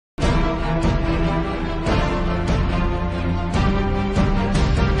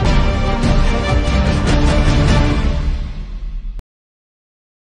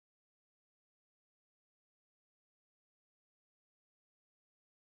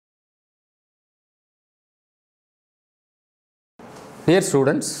Dear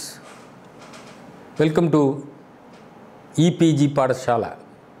students, welcome to EPG Padashala.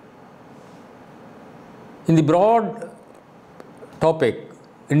 In the broad topic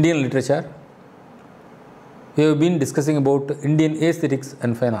Indian literature, we have been discussing about Indian aesthetics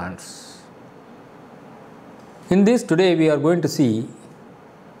and finance. In this, today we are going to see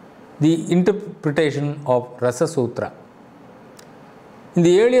the interpretation of Rasasutra. In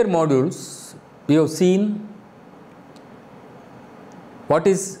the earlier modules, we have seen what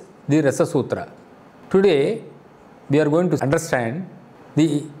is the Rasasutra. Today, we are going to understand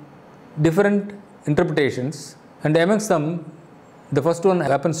the different interpretations, and amongst them, the first one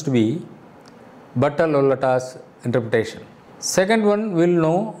happens to be Bhatta Lolata's interpretation. Second one, we will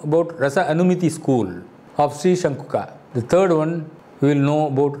know about Rasa Anumiti school of Sri Shankuka. The third one, we will know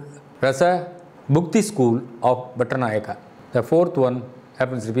about Rasa Bhukti school of Bhattanayaka. The fourth one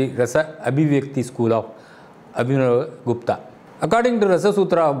happens to be Rasa Abhivyakti school of Abhinava Gupta. According to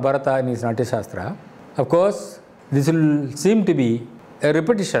Rasasutra of Bharata in his Natya Shastra, of course, this will seem to be a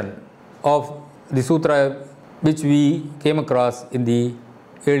repetition of the sutra which we came across in the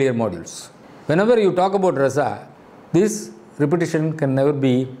earlier modules. Whenever you talk about rasa, this repetition can never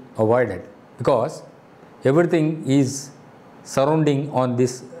be avoided because everything is surrounding on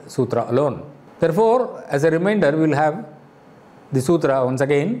this sutra alone. Therefore, as a reminder, we will have the sutra once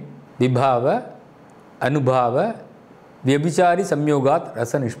again: Vibhava, Anubhava, Vyabhichari Samyogat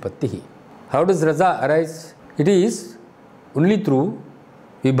Rasa Nishpattihi. How does rasa arise? It is only through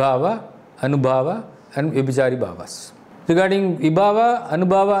Vibhava, Anubhava and Vyabhichari Bhavas. Regarding Vibhava,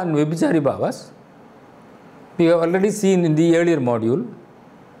 Anubhava and Vyabhichari Bhavas, we have already seen in the earlier module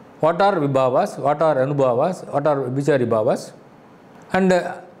what are Vibhavas, what are Anubhavas, what are Vyabhichari Bhavas, and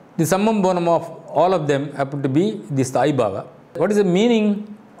the summum bonum of all of them happen to be the Sthayi Bhava. What is the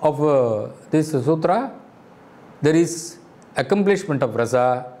meaning of this sutra? There is accomplishment of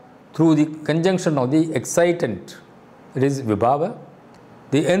rasa through the conjunction of the excitant, that is Vibhava,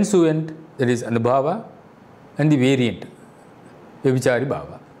 the ensuant, that is Anubhava, and the variant, Vyabhichari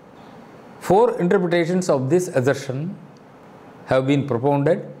Bhava. Four interpretations of this assertion have been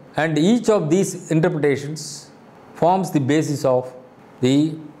propounded, and each of these interpretations forms the basis of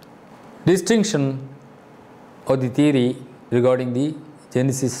the distinction or the theory regarding the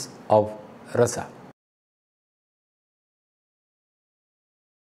genesis of rasa.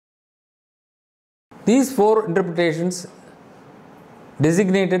 These four interpretations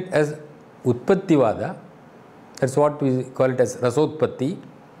designated as Utpattivada, that's what we call it as Rasotpatti.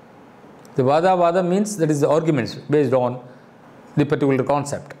 The Vada means that is the arguments based on the particular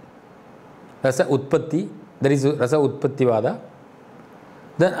concept. Rasa Utpatti, that is Rasa Utpattivada.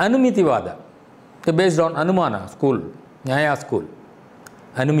 Then Anumitivada, based on Anumana school, Nyaya school,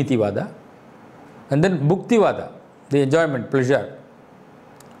 Anumitivada. And then Bhuktivada, the enjoyment, pleasure.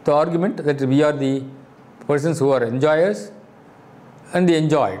 The argument that we are the persons who are enjoyers and the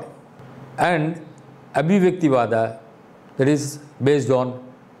enjoyed. And Abhivyaktivada, that is based on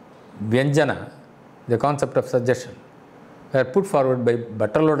Vyanjana, the concept of suggestion, were put forward by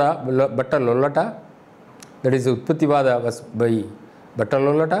Bhatta Lolata, that is Utpattivada was by Bhatta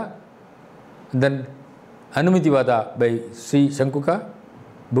Lolata, then Anumitivada by Sri Shankuka,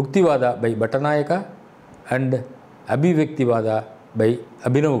 Bhuktivada by Bhattanayaka, and Abhivyaktivada by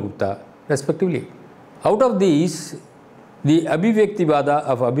Abhinava Gupta respectively. Out of these, the Abhivyaktivada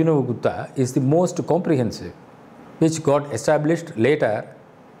of Abhinava Gupta is the most comprehensive, which got established later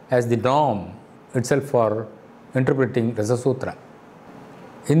as the norm itself for interpreting Rasasutra.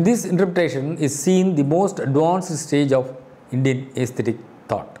 In this interpretation is seen the most advanced stage of Indian aesthetic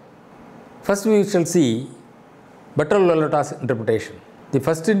thought. First we shall see Bhatta Lolata's interpretation. The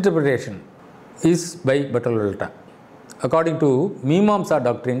first interpretation is by Bhatta Lolata according to Mimamsa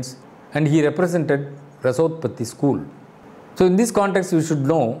doctrines, and he represented Rasotpatti school. So in this context, we should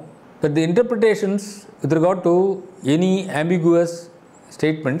know that the interpretations with regard to any ambiguous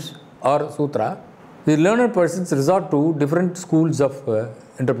statements or sutra, the learned persons resort to different schools of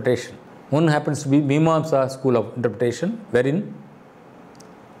interpretation. One happens to be Mimamsa school of interpretation, wherein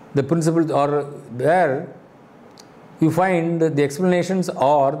the principles are where you find the explanations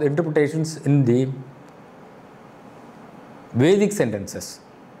or the interpretations in the Vedic sentences.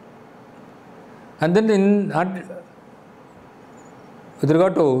 And then with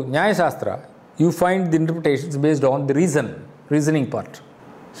regard to Nyaya Shastra, you find the interpretations based on the reasoning part.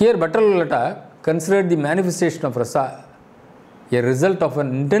 Here Bhatta Lolata considered the manifestation of rasa a result of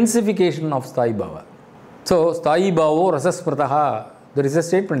an intensification of Sthayi Bhava. So, Sthayi Bhavo Rasasprataha, there is a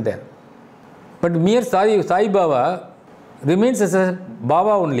statement there. But mere Sthayi Bhava remains as a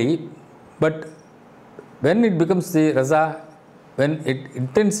Bhava only, but when it becomes the rasa, when it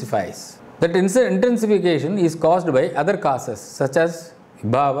intensifies. That intensification is caused by other causes such as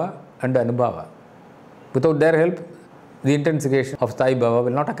bhava and anubhava. Without their help, the intensification of sthayi bhava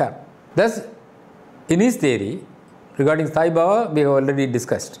will not occur. Thus, in his theory, regarding sthayi bhava, we have already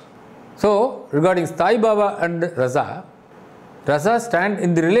discussed. So, regarding sthayi bhava and rasa, rasa stand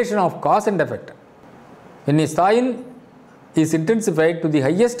in the relation of cause and effect. When a sthayin is intensified to the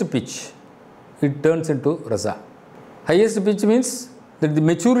highest pitch, it turns into rasa. Highest pitch means that the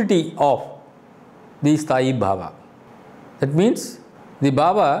maturity of the sthayi bhava. That means the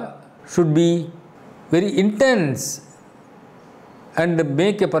bhava should be very intense and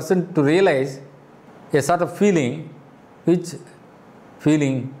make a person to realize a sort of feeling, which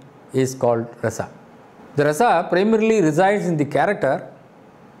feeling is called rasa. The rasa primarily resides in the character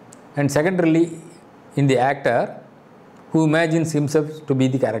and secondarily in the actor who imagines himself to be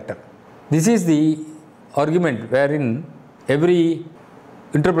the character. This is the argument wherein every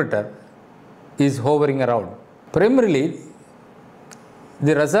interpreter is hovering around. Primarily,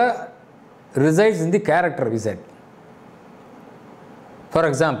 the rasa resides in the character, we said. For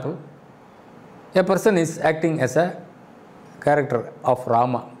example, a person is acting as a character of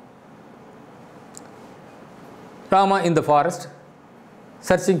Rama. Rama in the forest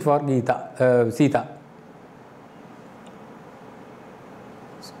searching for Sita.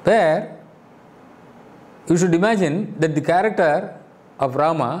 Where you should imagine that the character of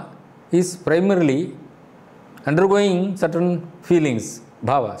Rama is primarily undergoing certain feelings,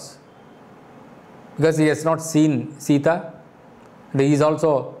 bhavas, because he has not seen Sita, and he is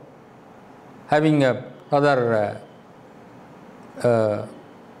also having he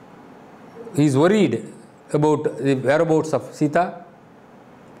is worried about the whereabouts of Sita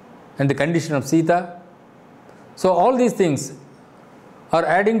and the condition of Sita. So all these things are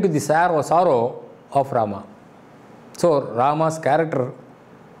adding to the sorrow of Rama. So Rama's character,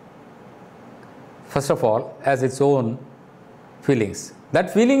 first of all, has its own feelings.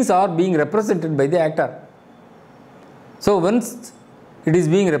 That feelings are being represented by the actor. So once it is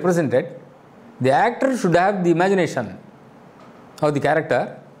being represented, the actor should have the imagination of the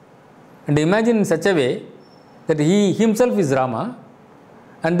character and imagine in such a way that he himself is Rama,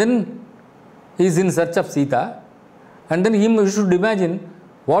 and then he is in search of Sita, and then he should imagine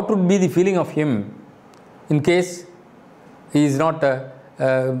what would be the feeling of him in case he is not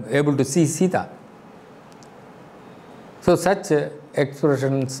able to see Sita. So such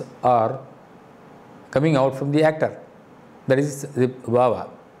expressions are coming out from the actor, that is the bhava.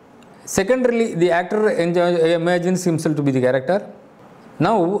 Secondarily, the actor imagines himself to be the character.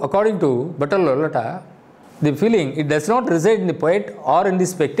 Now, according to Bhattalolata, the feeling, it does not reside in the poet or in the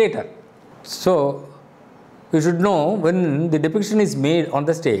spectator. So, you should know when the depiction is made on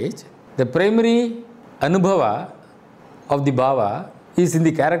the stage, the primary anubhava of the bhava is in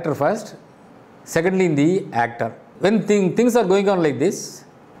the character first, secondly in the actor. When things are going on like this,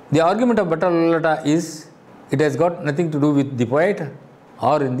 the argument of Bhattalolata is it has got nothing to do with the poet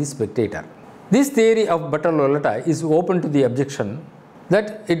or in the spectator. This theory of Bhattalolata is open to the objection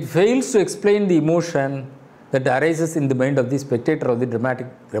that it fails to explain the emotion that arises in the mind of the spectator of the dramatic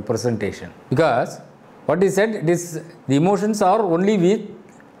representation. Because what is said, it is the emotions are only with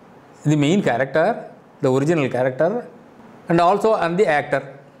the main character, the original character, and also on the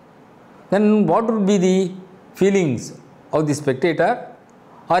actor. Then what would be the feelings of the spectator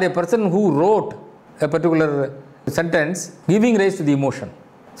or a person who wrote a particular sentence giving rise to the emotion?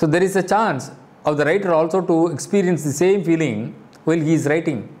 So there is a chance of the writer also to experience the same feeling while he is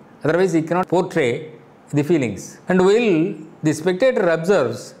writing. Otherwise he cannot portray the feelings. And while the spectator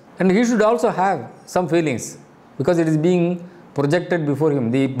observes, and he should also have some feelings because it is being projected before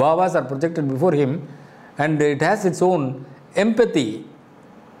him. The bhavas are projected before him and it has its own empathy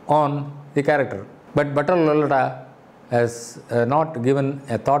on the character. But Bhattalolata has not given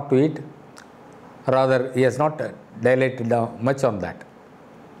a thought to it, rather he has not dilated much on that.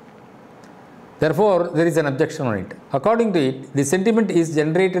 Therefore, there is an objection on it. According to it, the sentiment is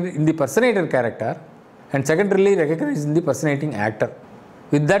generated in the personated character and secondarily recognized in the personating actor.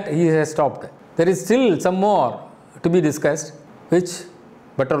 With that, he has stopped. There is still some more to be discussed, which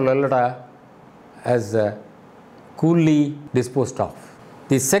Bhattalolata has coolly disposed of.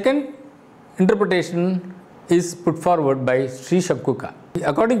 The second interpretation is put forward by Sri Shankuka.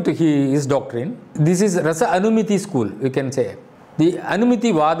 According to his doctrine, this is Rasa Anumiti school, we can say. The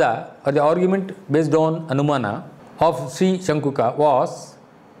Anumiti Vada, or the argument based on Anumana of Sri Shankuka, was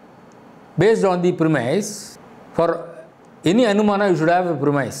based on the premise. For any Anumana, you should have a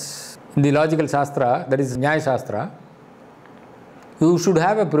premise. In the logical Shastra, that is Nyaya Shastra, you should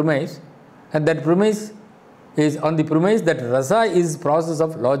have a premise, and that premise is on the premise that rasa is process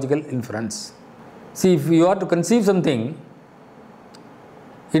of logical inference. See, if you are to conceive something,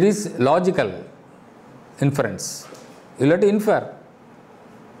 it is logical inference. You will have to infer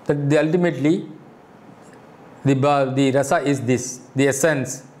that ultimately the rasa is this, the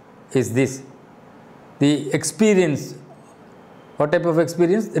essence is this, the experience, what type of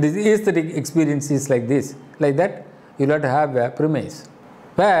experience? It is aesthetic experience is like this, like that. You will have to have a premise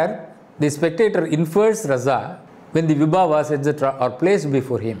where the spectator infers rasa when the vibhavas etc. are placed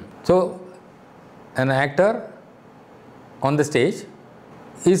before him. So, an actor on the stage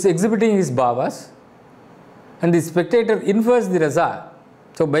is exhibiting his bhavas and the spectator infers the rasa.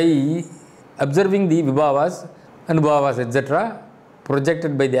 So, by observing the vibhavas, anubhavas etc.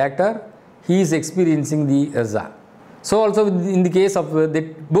 projected by the actor, he is experiencing the rasa. So, also in the case of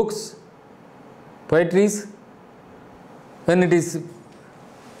the books, poetries, when it is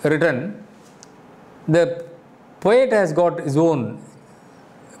written, the poet has got his own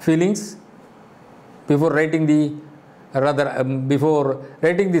feelings before writing the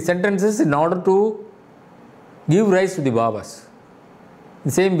sentences in order to give rise to the bhavas. In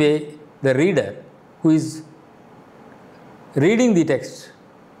the same way, the reader who is reading the text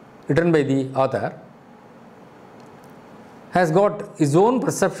written by the author has got his own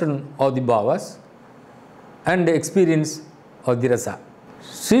perception of the bhavas and experience of the rasa.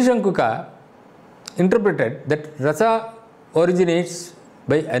 Sri Shankuka interpreted that rasa originates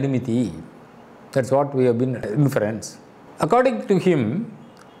by animity. That's what we have been inference. According to him,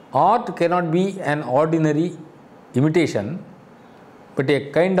 art cannot be an ordinary imitation, but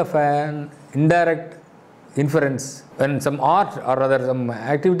a kind of an indirect inference. When some art or rather some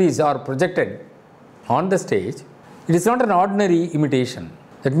activities are projected on the stage, it is not an ordinary imitation.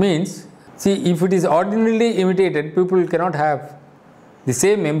 That means, see, if it is ordinarily imitated, people cannot have the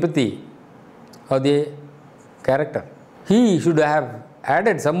same empathy of the character. He should have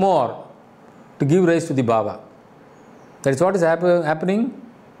added some more to give rise to the bhava. That is what is happening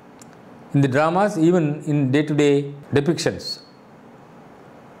in the dramas, even in day-to-day depictions.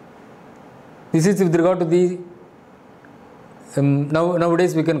 This is with regard to the,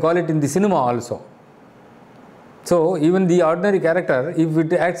 nowadays we can call it in the cinema also. So, even the ordinary character, if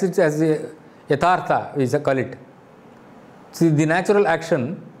it acts as a yathartha, we call it. See, the natural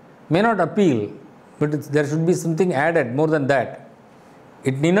action may not appeal, but there should be something added more than that.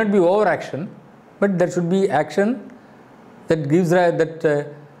 It need not be over action, but there should be action that gives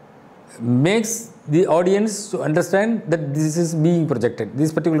makes the audience to understand that this is being projected,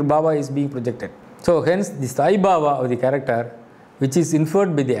 this particular bhava is being projected. So, hence the sai bhava of the character, which is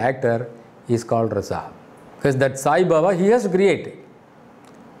inferred by the actor, is called rasa. Because that sai bhava he has to create,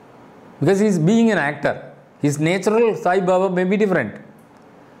 because he is being an actor. His natural sai bhava may be different,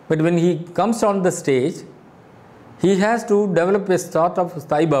 but when he comes on the stage, he has to develop a sort of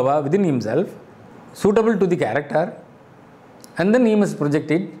sai bhava within himself suitable to the character, and then he must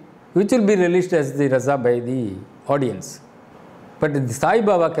project it, which will be released as the rasa by the audience. But the sai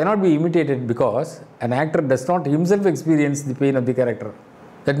bhava cannot be imitated because an actor does not himself experience the pain of the character.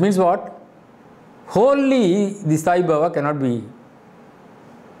 That means what? Wholly the sai bhava cannot be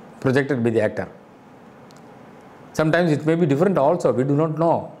projected by the actor. Sometimes it may be different also. We do not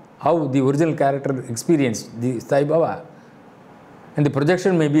know how the original character experienced the sai bhava, and the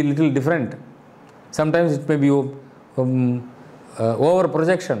projection may be little different. Sometimes it may be over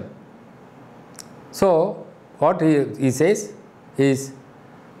projection. So, what he says is,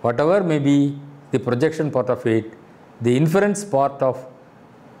 whatever may be the projection part of it, the inference part of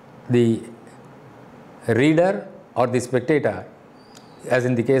the reader or the spectator, as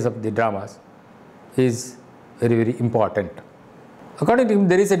in the case of the dramas, is very, very important. According to him,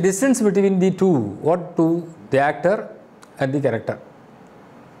 there is a distance between the two, the actor and the character.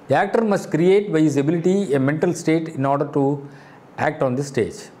 The actor must create by his ability a mental state in order to act on the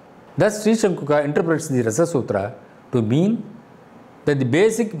stage. Thus, Sri Shankuka interprets the Rasasutra to mean that the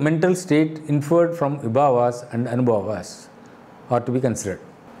basic mental state inferred from vibhavas and anubhavas are to be considered.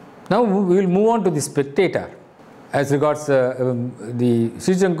 Now, we will move on to the spectator. As regards the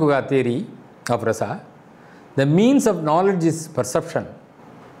Sri Shankuka theory of rasa, the means of knowledge is perception.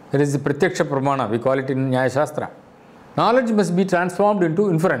 There is the pratyaksha pramana, we call it in Nyaya Shastra. Knowledge must be transformed into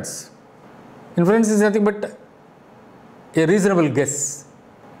inference. Inference is nothing but a reasonable guess.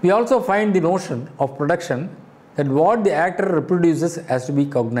 We also find the notion of production that what the actor reproduces has to be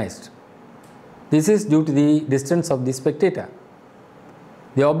cognized. This is due to the distance of the spectator.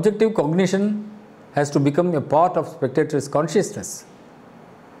 The objective cognition has to become a part of spectator's consciousness.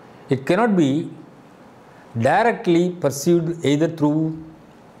 It cannot be directly perceived either through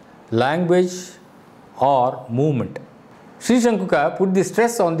language or movement. Sri Shankuka put the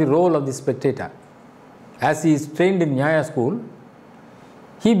stress on the role of the spectator. As he is trained in Nyaya school,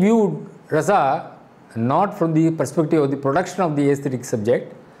 he viewed rasa not from the perspective of the production of the aesthetic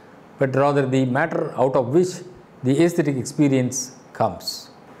subject, but rather the matter out of which the aesthetic experience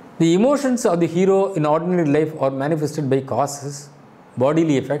comes. The emotions of the hero in ordinary life are manifested by causes,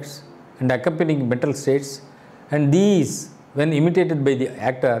 bodily effects, and accompanying mental states, and these, when imitated by the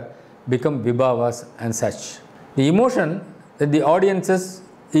actor, become vibhavas and such. The emotion that the audiences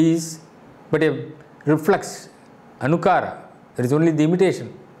is but a reflex, anukara, that is only the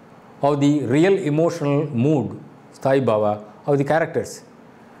imitation of the real emotional mood, sthai bhava, of the characters,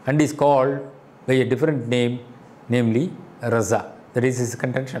 and is called by a different name, namely rasa. That is his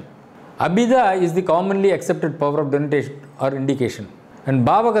contention. Abhida is the commonly accepted power of denotation or indication, and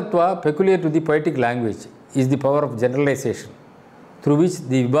bhavagatva, peculiar to the poetic language, is the power of generalization, through which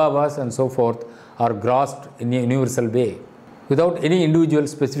the vibhavas and so forth are grasped in a universal way, without any individual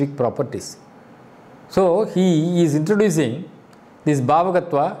specific properties. So he is introducing this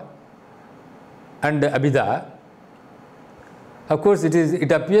bhavagatva and abhida. Of course,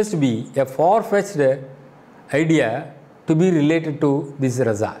 it appears to be a far-fetched idea to be related to this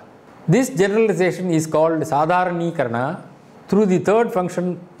rasa. This generalization is called sadharanikarana. Through the third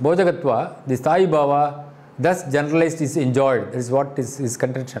function, bhojagatva, the sthai bhava thus generalized is enjoyed. That is what is his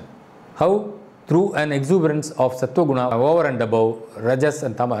contention. How? Through an exuberance of sattva guna over and above rajas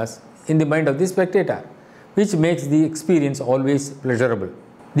and tamas in the mind of the spectator, which makes the experience always pleasurable.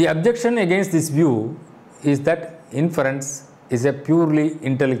 The objection against this view is that inference is a purely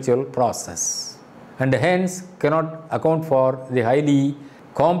intellectual process and hence cannot account for the highly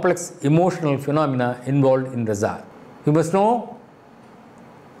complex emotional phenomena involved in rasa. You must know,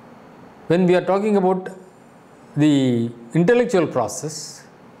 when we are talking about the intellectual process,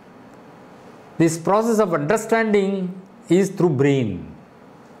 this process of understanding is through brain.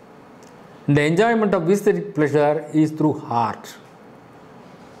 The enjoyment of aesthetic pleasure is through heart.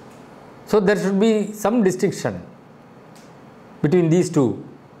 So there should be some distinction between these two,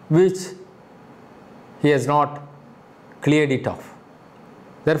 which he has not cleared it off.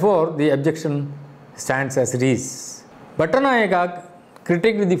 Therefore, the objection stands as it is. Bhattanayaka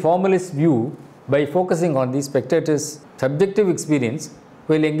critiqued the formalist view by focusing on the spectator's subjective experience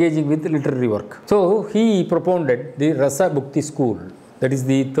while engaging with literary work. So he propounded the Rasa Bhukti school, that is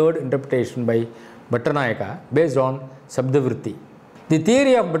the third interpretation by Bhattanayaka based on Sabdavritti. The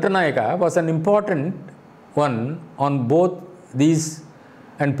theory of Bhattanayaka was an important one on both these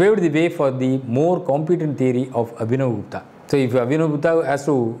and paved the way for the more competent theory of Abhinavagupta. So if Abhinavagupta has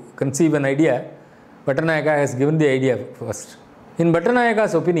to conceive an idea, Bhattanayaka has given the idea first. In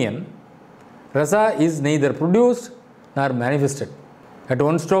Bhattanayaka's opinion, rasa is neither produced nor manifested. At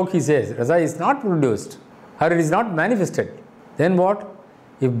one stroke he says, rasa is not produced or it is not manifested. Then what?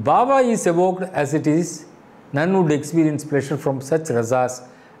 If bhava is evoked as it is, none would experience pleasure from such rasas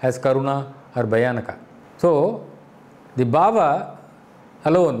as karuna or bhayanaka. So, the bhava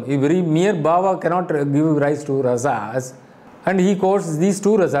alone, a very mere bhava cannot give rise to rasas, and he quotes these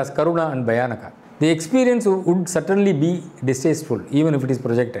two rasas, karuna and bhayanaka. The experience would certainly be distasteful even if it is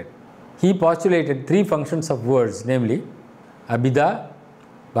projected. He postulated three functions of words, namely abhida,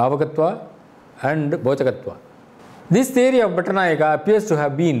 bhavagatva and bhojagatva. This theory of Bhattanayaka appears to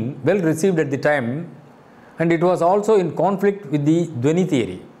have been well received at the time, and it was also in conflict with the Dhvani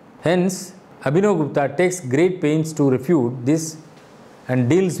theory. Hence, Abhinavagupta takes great pains to refute this and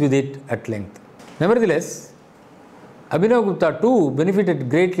deals with it at length. Nevertheless, Abhinavagupta too benefited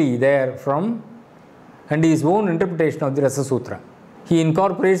greatly therefrom and his own interpretation of the Rasasutra. He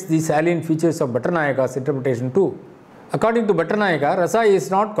incorporates the salient features of Bhattanayaka's interpretation too. According to Bhattanayaka, rasa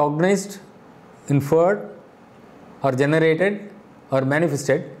is not cognized, inferred, or generated or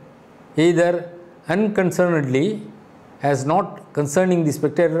manifested either unconcernedly as not concerning the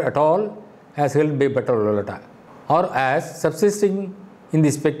spectator at all as held by Bhattalolata, or as subsisting in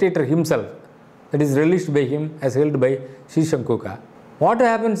the spectator himself, that is relished by him as held by Sri Shankuka. What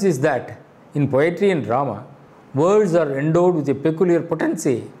happens is that in poetry and drama, words are endowed with a peculiar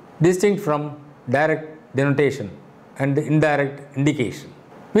potency distinct from direct denotation and indirect indication,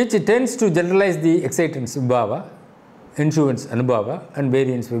 which tends to generalize the excitants vibhava, influence anubhava and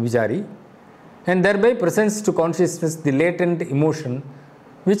variance vichari, and thereby presents to consciousness the latent emotion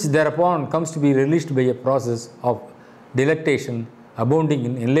which thereupon comes to be released by a process of delectation abounding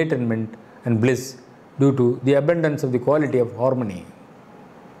in enlightenment and bliss due to the abundance of the quality of harmony.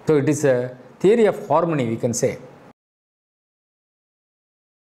 So it is a theory of harmony, we can say.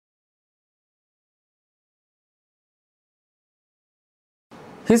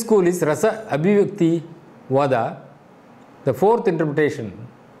 His school is Rasa Abhivyakti Vada, the fourth interpretation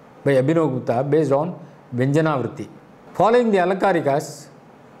by Abhinavagupta based on Vyanjana Vritti, following the Alankarikas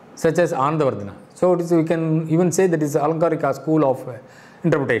such as Anandavardhana. So we can even say that it is Alankarika school of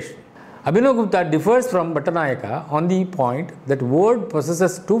interpretation. Abhinavagupta differs from Bhattanayaka on the point that word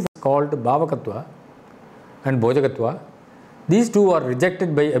possesses two forms called Bhavakatva and Bhojakatva. These two are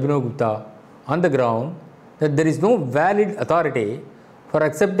rejected by Abhinavagupta on the ground that there is no valid authority for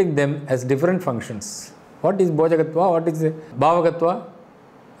accepting them as different functions. What is Bhojakatva? What is Bhavakatva?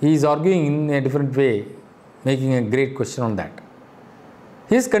 He is arguing in a different way, making a great question on that.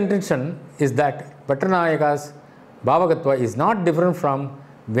 His contention is that Bhattanayaka's Bhavakatva is not different from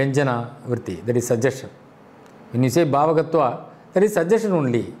Vyanjana Vritti, that is suggestion. When you say Bhavakatva, that is suggestion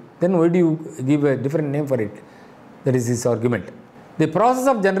only. Then why do you give a different name for it? That is his argument. The process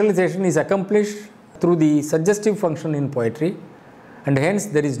of generalization is accomplished through the suggestive function in poetry, and hence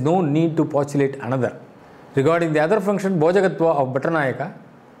there is no need to postulate another. Regarding the other function, Bhojakatva of Bhattanayaka,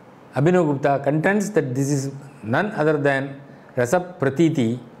 Abhinavagupta contends that this is none other than Rasa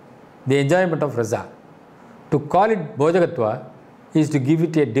Pratiti, the enjoyment of Rasa. To call it Bhojakatva is to give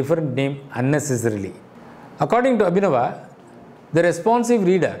it a different name unnecessarily. According to Abhinava, the responsive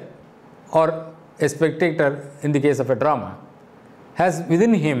reader or a spectator in the case of a drama has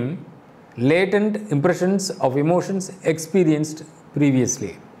within him latent impressions of emotions experienced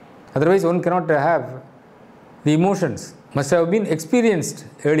previously. Otherwise, one cannot have the emotions must have been experienced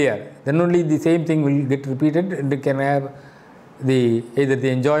earlier. Then only the same thing will get repeated and it can have either the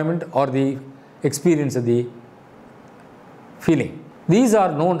enjoyment or the experience of the feeling. These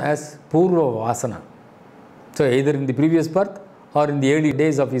are known as Purva Vasana. So either in the previous birth or in the early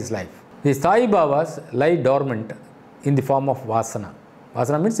days of his life. The Sthayi Bhavas lie dormant in the form of Vasana.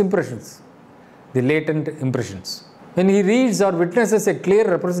 Vasana means impressions, the latent impressions. When he reads or witnesses a clear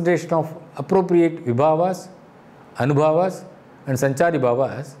representation of appropriate Vibhavas, Anubhavas and Sanchari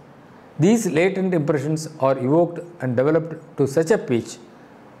Bhavas, these latent impressions are evoked and developed to such a pitch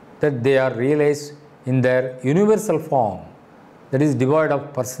that they are realized in their universal form, that is devoid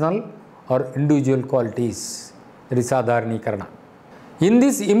of personal or individual qualities, that is Sadharanikarana. In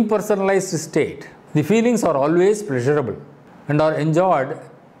this impersonalized state, the feelings are always pleasurable and are enjoyed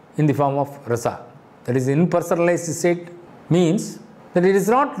in the form of rasa. That is, impersonalized state means that it is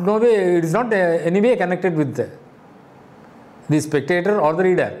not any way connected with the spectator or the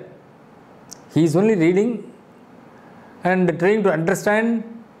reader. He is only reading and trying to understand,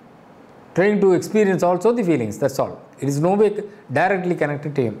 trying to experience also the feelings, that's all. It is no way directly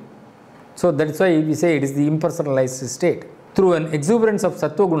connected to him. So that is why we say it is the impersonalized state. Through an exuberance of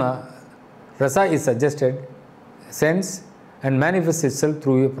sattva guna, rasa is suggested, sense, and manifests itself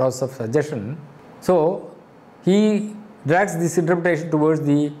through a process of suggestion. So he drags this interpretation towards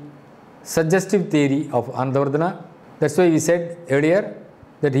the suggestive theory of Anandavardhana. That's why we said earlier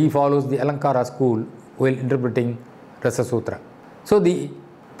that he follows the Alankara school while interpreting Rasasutra. So the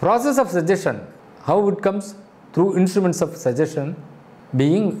process of suggestion, how it comes? Through instruments of suggestion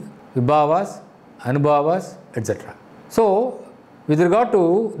being Vibhavas, Anubhavas, etc. So with regard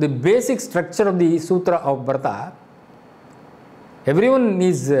to the basic structure of the Sutra of Bharata, everyone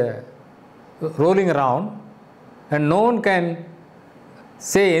is rolling around and no one can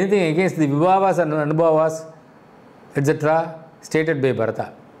say anything against the Vibhavas and Anubhavas, etc. stated by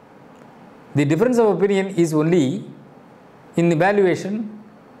Bharata. The difference of opinion is only in evaluation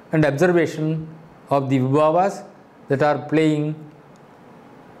and observation of the Vibhavas that are playing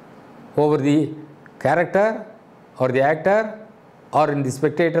over the character or the actor or in the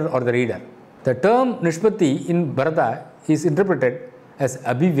spectator or the reader. The term Nishpatti in Bharata is interpreted as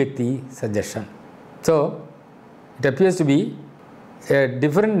Abhivyakti suggestion. So it appears to be a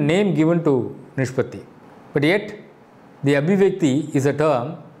different name given to Nishpatti. But yet the Abhivyakti is a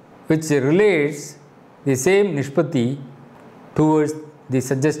term which relates the same Nishpatti towards the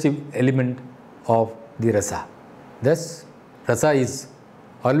suggestive element of the rasa. Thus, rasa is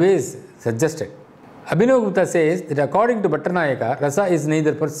always suggested. Abhinavagupta says that according to Bhattanayaka, rasa is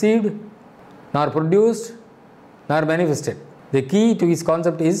neither perceived nor produced nor manifested. The key to his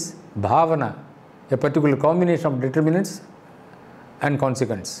concept is bhavana, a particular combination of determinants and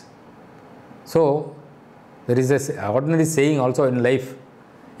consequents. So, there is an ordinary saying also in life,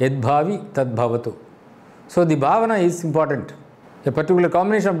 yad bhavi tad bhavatu. So, the bhavana is important, a particular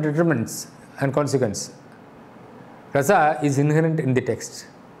combination of determinants and consequence. Rasa is inherent in the text.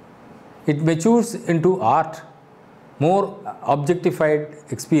 It matures into art, more objectified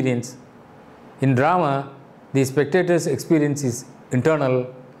experience. In drama, the spectator's experience is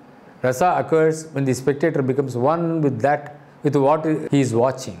internal. Rasa occurs when the spectator becomes one with that with what he is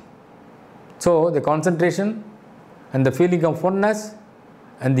watching. So the concentration and the feeling of oneness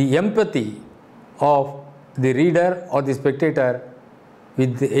and the empathy of the reader or the spectator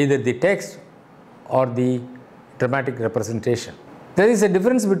with either the text or the dramatic representation. There is a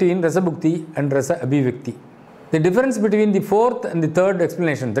difference between Rasa Bhukti and Rasa Abhivyakti. The difference between the fourth and the third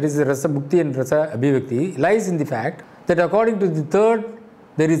explanation, that is the Rasa Bhukti and Rasa Abhivyakti, lies in the fact that according to the third,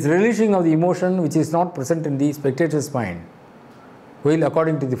 there is relishing of the emotion which is not present in the spectator's mind, while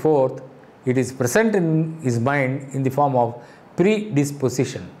according to the fourth, it is present in his mind in the form of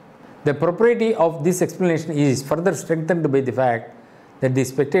predisposition. The propriety of this explanation is further strengthened by the fact that the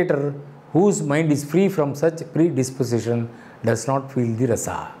spectator whose mind is free from such predisposition does not feel the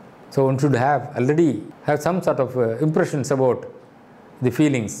rasa. So one should already have some sort of impressions about the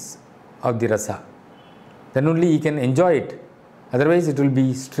feelings of the rasa. Then only he can enjoy it. Otherwise it will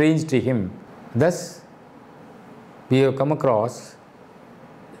be strange to him. Thus, we have come across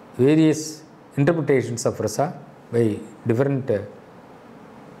various interpretations of rasa by different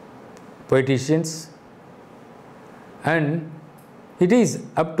poeticians, and it is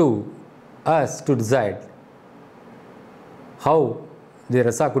up to us to decide how the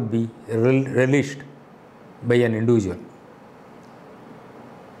rasa could be relished by an individual.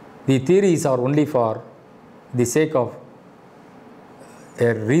 The theories are only for the sake of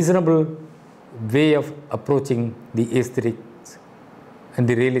a reasonable way of approaching the aesthetics and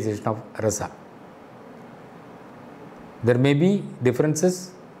the realization of rasa. There may be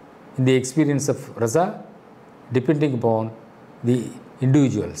differences in the experience of rasa depending upon the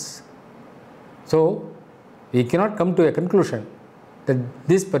individuals. So, we cannot come to a conclusion that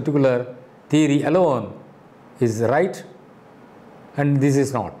this particular theory alone is right and this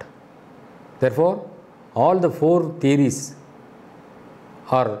is not. Therefore, all the four theories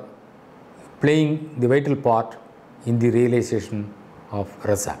are playing the vital part in the realization of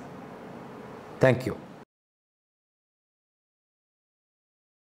rasa. Thank you.